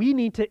 and now we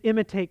need to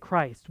imitate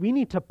Christ. We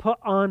need to put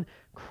on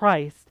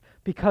Christ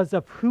because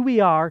of who we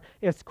are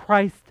as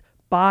Christ's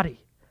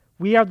body.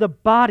 We are the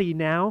body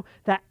now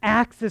that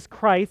acts as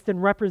Christ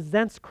and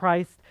represents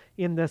Christ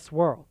in this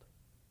world.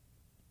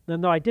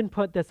 And though I didn't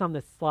put this on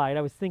this slide,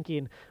 I was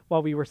thinking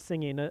while we were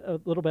singing a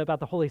little bit about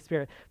the Holy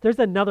Spirit. There's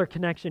another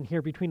connection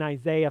here between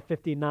Isaiah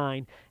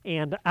 59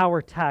 and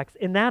our text,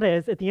 and that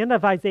is at the end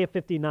of Isaiah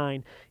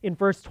 59, in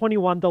verse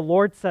 21, the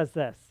Lord says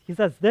this. He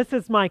says, "This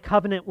is my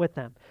covenant with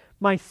them.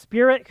 My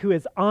spirit who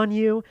is on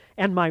you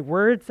and my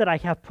words that I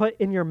have put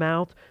in your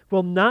mouth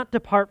will not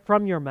depart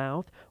from your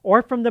mouth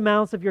or from the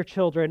mouths of your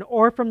children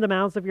or from the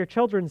mouths of your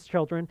children's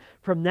children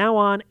from now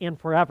on and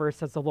forever,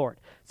 says the Lord."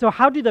 So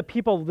how do the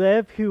people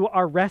live who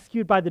are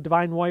rescued by the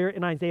divine lawyer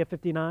in Isaiah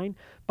 59?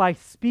 By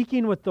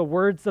speaking with the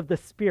words of the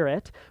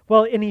Spirit.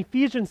 Well, in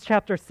Ephesians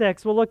chapter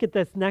 6, we'll look at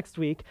this next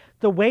week,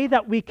 the way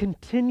that we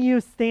continue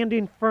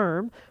standing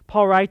firm,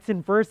 Paul writes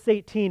in verse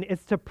 18,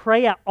 is to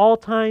pray at all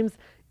times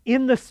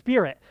in the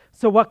Spirit.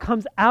 So what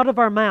comes out of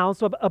our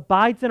mouths, what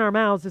abides in our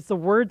mouths, is the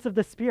words of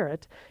the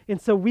Spirit. And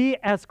so we,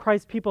 as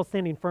Christ's people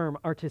standing firm,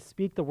 are to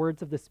speak the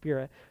words of the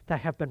Spirit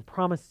that have been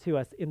promised to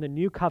us in the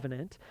new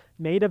covenant,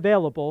 made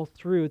available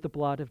through the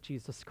blood of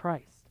Jesus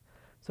Christ.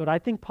 So what I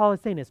think Paul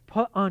is saying is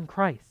put on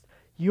Christ.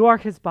 You are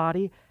his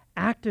body,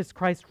 act as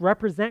Christ,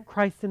 represent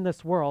Christ in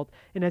this world,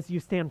 and as you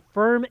stand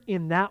firm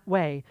in that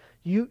way,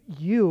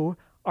 you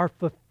are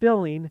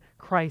fulfilling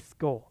Christ's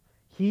goal.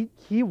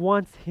 He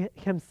wants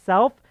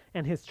himself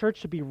and his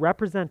church to be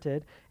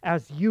represented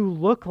as you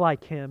look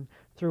like him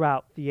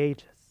throughout the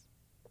ages.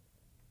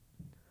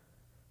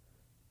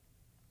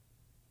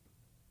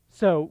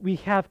 So we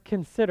have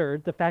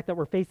considered the fact that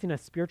we're facing a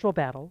spiritual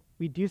battle.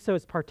 We do so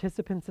as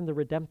participants in the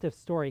redemptive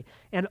story.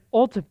 And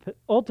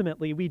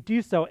ultimately, we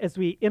do so as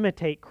we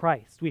imitate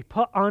Christ. We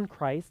put on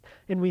Christ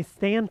and we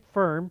stand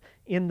firm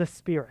in the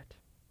Spirit.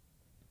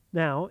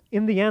 Now,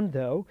 in the end,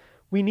 though,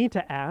 we need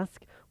to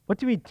ask, what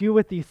do we do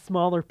with these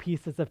smaller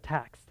pieces of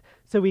text?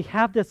 So we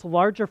have this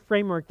larger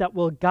framework that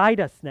will guide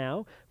us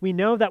now. We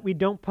know that we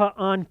don't put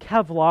on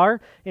Kevlar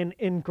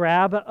and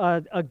grab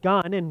a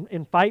gun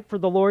and fight for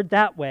the Lord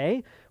that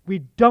way. We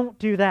don't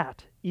do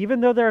that, even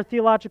though there are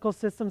theological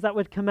systems that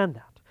would commend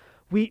that.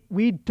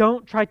 We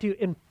don't try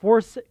to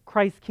enforce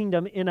Christ's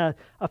kingdom in a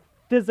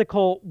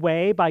physical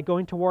way by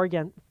going to war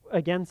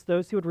against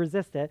those who would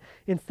resist it.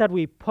 Instead,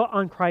 we put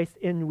on Christ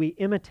and we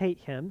imitate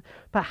him.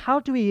 But how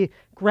do we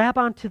grab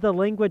onto the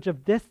language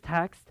of this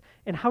text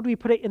and how do we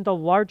put it in the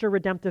larger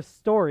redemptive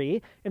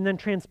story and then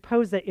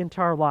transpose it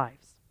into our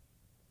lives?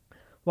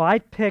 Well, I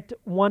picked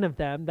one of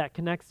them that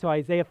connects to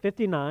Isaiah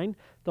 59,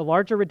 the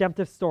larger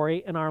redemptive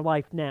story in our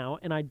life now,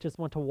 and I just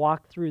want to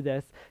walk through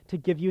this to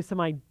give you some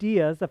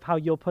ideas of how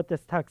you'll put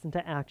this text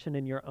into action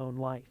in your own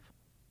life.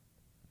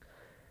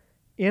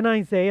 In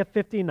Isaiah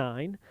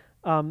 59,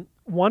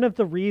 one of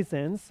the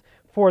reasons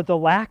for the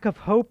lack of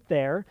hope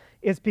there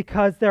is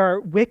because there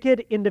are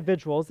wicked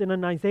individuals. And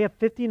in Isaiah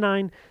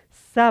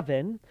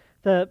 59:7,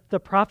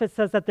 the prophet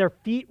says that their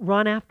feet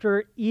run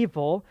after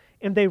evil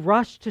and they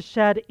rush to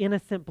shed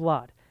innocent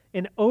blood.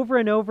 And over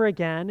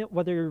again,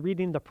 whether you're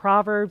reading the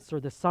Proverbs or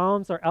the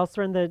Psalms or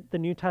elsewhere in the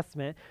New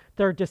Testament,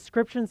 there are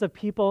descriptions of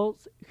people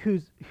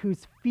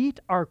whose feet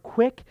are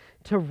quick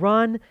to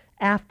run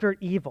after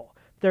evil.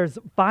 There's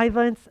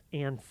violence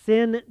and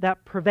sin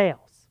that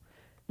prevails.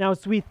 Now,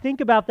 as we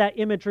think about that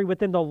imagery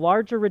within the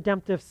larger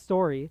redemptive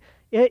story,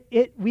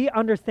 we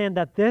understand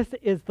that this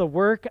is the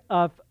work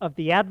of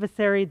the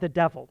adversary, the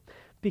devil,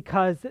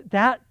 because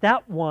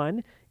that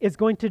one is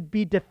going to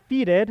be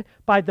defeated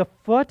by the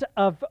foot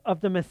of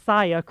the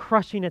Messiah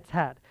crushing its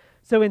head.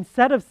 So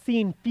instead of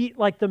seeing feet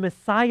like the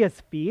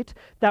Messiah's feet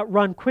that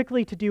run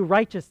quickly to do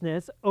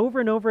righteousness over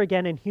and over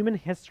again in human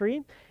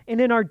history and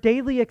in our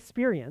daily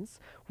experience,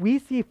 we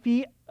see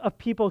feet of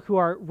people who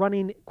are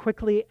running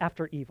quickly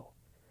after evil.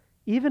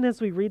 Even as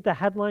we read the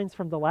headlines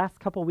from the last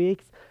couple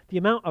weeks, the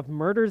amount of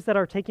murders that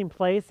are taking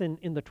place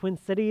in the Twin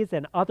Cities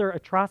and other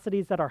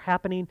atrocities that are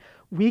happening,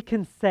 we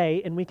can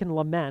say and we can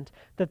lament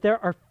that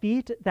there are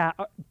feet that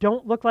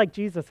don't look like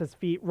Jesus'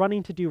 feet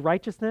running to do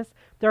righteousness.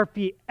 There are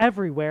feet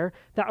everywhere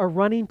that are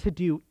running to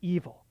do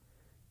evil.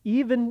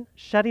 Even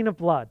shedding of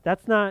blood.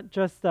 That's not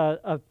just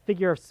a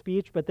figure of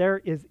speech, but there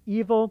is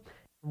evil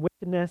and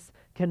wickedness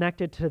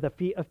connected to the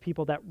feet of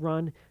people that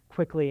run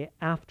quickly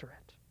after it.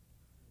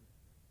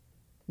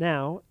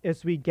 Now,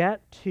 as we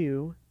get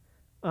to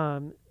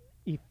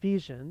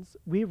Ephesians,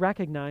 we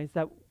recognize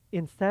that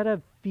instead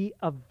of feet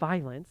of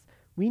violence,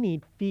 we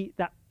need feet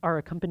that are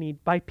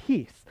accompanied by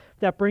peace,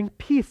 that bring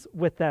peace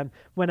with them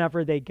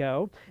whenever they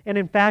go. And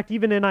in fact,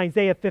 even in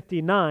Isaiah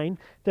 59,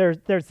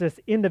 there's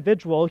this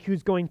individual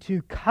who's going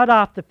to cut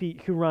off the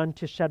feet who run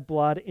to shed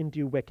blood and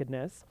do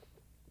wickedness.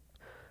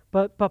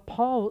 But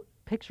Paul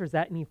pictures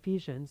that in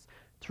Ephesians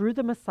through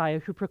the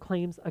Messiah who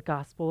proclaims a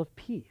gospel of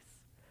peace.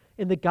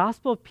 And the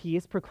gospel of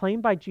peace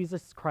proclaimed by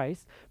Jesus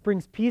Christ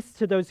brings peace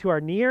to those who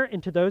are near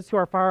and to those who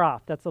are far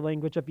off. That's the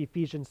language of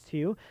Ephesians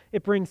 2.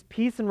 It brings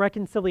peace and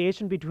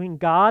reconciliation between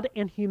God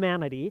and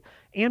humanity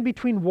and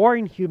between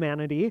warring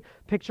humanity,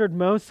 pictured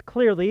most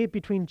clearly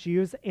between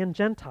Jews and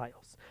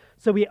Gentiles.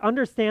 So we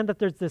understand that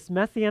there's this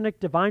messianic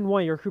divine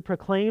warrior who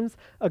proclaims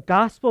a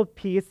gospel of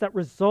peace that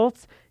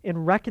results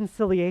in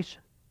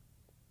reconciliation.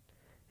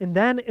 And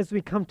then as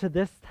we come to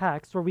this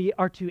text where we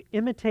are to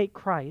imitate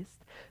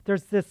Christ,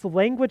 there's this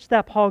language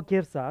that Paul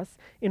gives us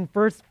in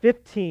verse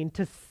 15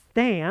 to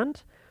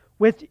stand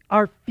with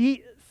our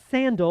feet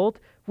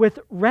sandaled with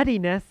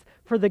readiness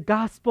for the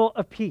gospel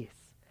of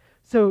peace.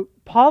 So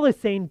Paul is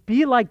saying,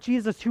 be like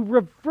Jesus, who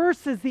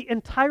reverses the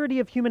entirety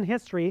of human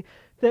history,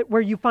 that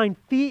where you find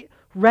feet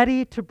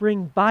ready to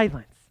bring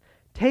violence.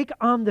 Take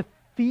on the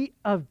feet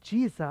of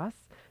Jesus,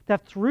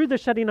 that through the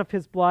shedding of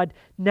his blood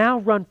now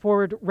run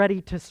forward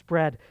ready to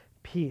spread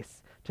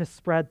peace, to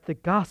spread the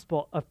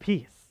gospel of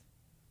peace.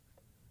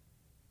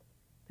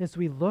 As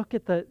we look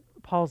at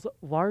Paul's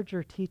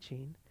larger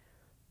teaching,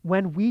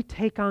 when we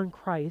take on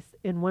Christ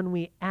and when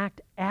we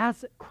act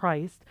as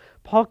Christ,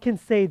 Paul can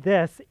say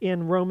this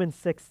in Romans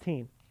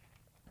 16.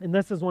 And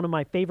this is one of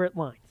my favorite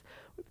lines.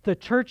 The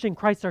church in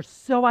Christ are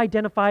so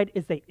identified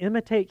as they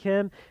imitate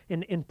him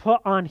and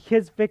put on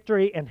his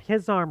victory and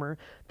his armor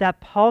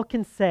that Paul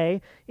can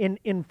say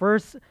in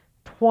verse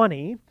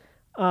 20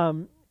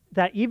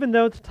 that even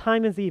though the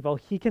time is evil,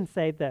 he can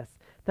say this,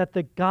 that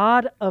the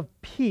God of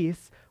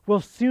peace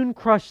will soon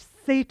crush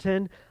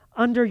Satan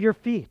under your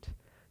feet.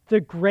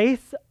 The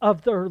grace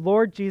of the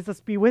Lord Jesus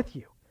be with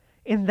you.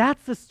 And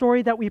that's the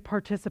story that we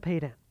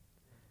participate in.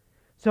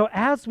 So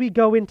as we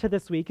go into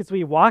this week, as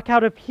we walk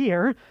out of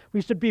here,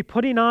 we should be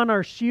putting on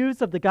our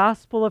shoes of the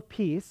gospel of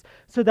peace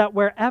so that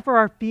wherever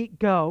our feet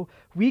go,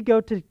 we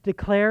go to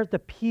declare the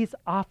peace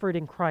offered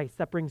in Christ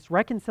that brings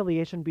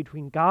reconciliation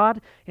between God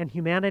and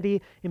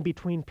humanity and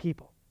between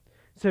people.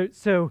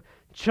 So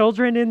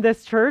children in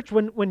this church,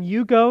 when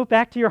you go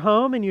back to your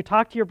home and you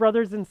talk to your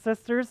brothers and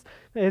sisters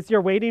as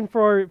you're waiting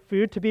for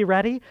food to be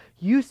ready,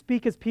 you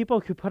speak as people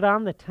who put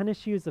on the tennis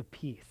shoes of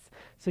peace.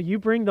 So you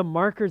bring the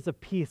markers of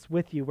peace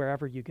with you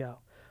wherever you go.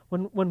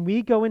 When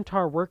we go into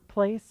our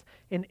workplace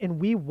and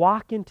we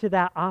walk into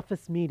that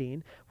office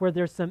meeting where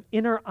there's some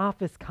inner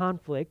office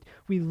conflict,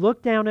 we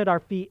look down at our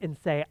feet and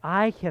say,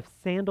 I have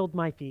sandaled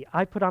my feet.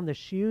 I put on the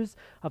shoes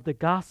of the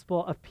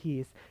gospel of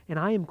peace, and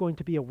I am going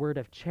to be a word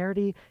of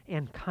charity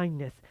and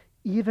kindness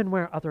even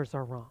where others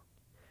are wrong.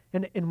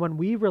 And when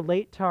we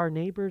relate to our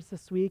neighbors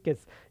this week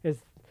as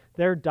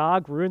their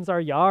dog ruins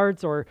our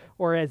yards or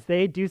as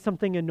they do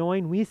something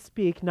annoying, we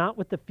speak not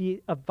with the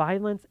feet of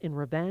violence and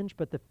revenge,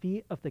 but the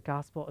feet of the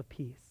gospel of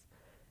peace.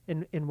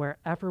 And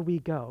wherever we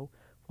go,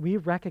 we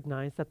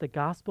recognize that the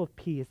gospel of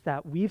peace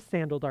that we've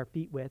sandaled our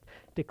feet with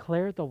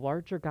declare the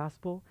larger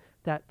gospel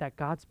that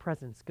God's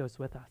presence goes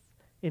with us.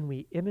 And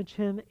we image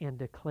him and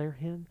declare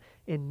him.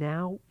 And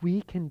now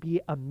we can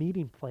be a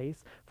meeting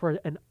place for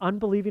an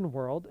unbelieving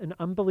world, an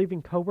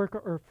unbelieving coworker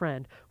or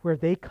friend, where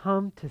they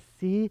come to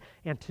see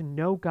and to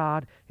know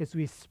God as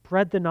we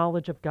spread the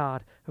knowledge of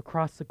God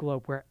across the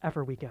globe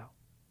wherever we go.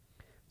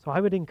 So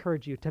I would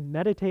encourage you to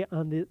meditate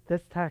on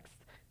this text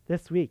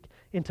this week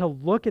and to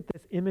look at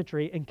this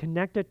imagery and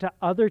connect it to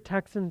other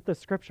texts in the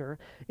scripture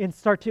and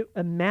start to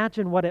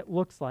imagine what it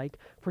looks like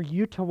for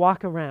you to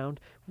walk around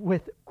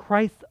with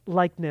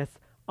Christ-likeness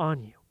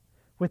on you,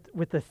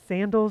 with the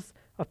sandals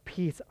of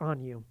peace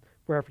on you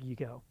wherever you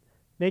go.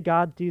 May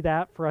God do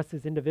that for us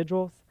as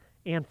individuals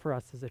and for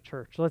us as a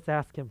church. Let's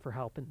ask him for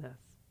help in this.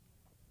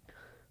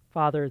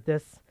 Father,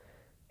 this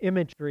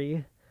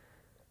imagery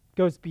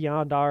goes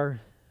beyond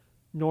our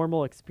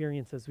normal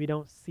experiences. We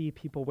don't see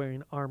people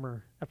wearing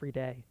armor every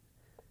day.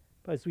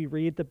 But as we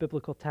read the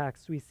biblical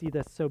text, we see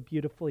this so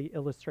beautifully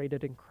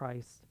illustrated in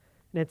Christ.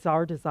 And it's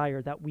our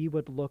desire that we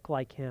would look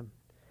like him,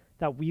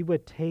 that we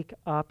would take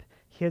up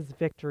his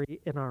victory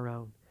in our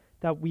own,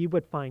 that we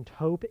would find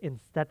hope and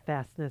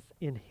steadfastness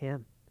in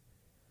him.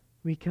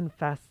 We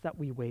confess that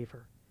we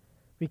waver.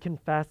 We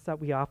confess that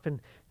we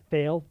often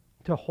fail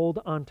to hold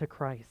on to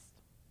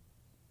Christ.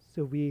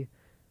 So we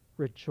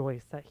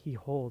rejoice that he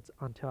holds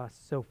onto us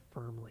so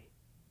firmly,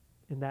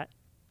 and that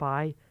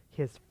by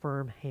his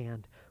firm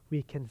hand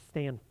we can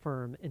stand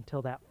firm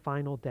until that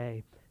final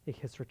day at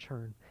his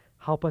return.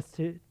 Help us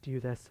to do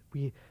this.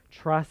 We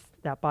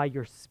trust that by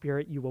your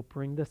Spirit you will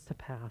bring this to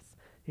pass.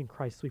 In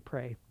Christ we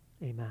pray.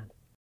 Amen.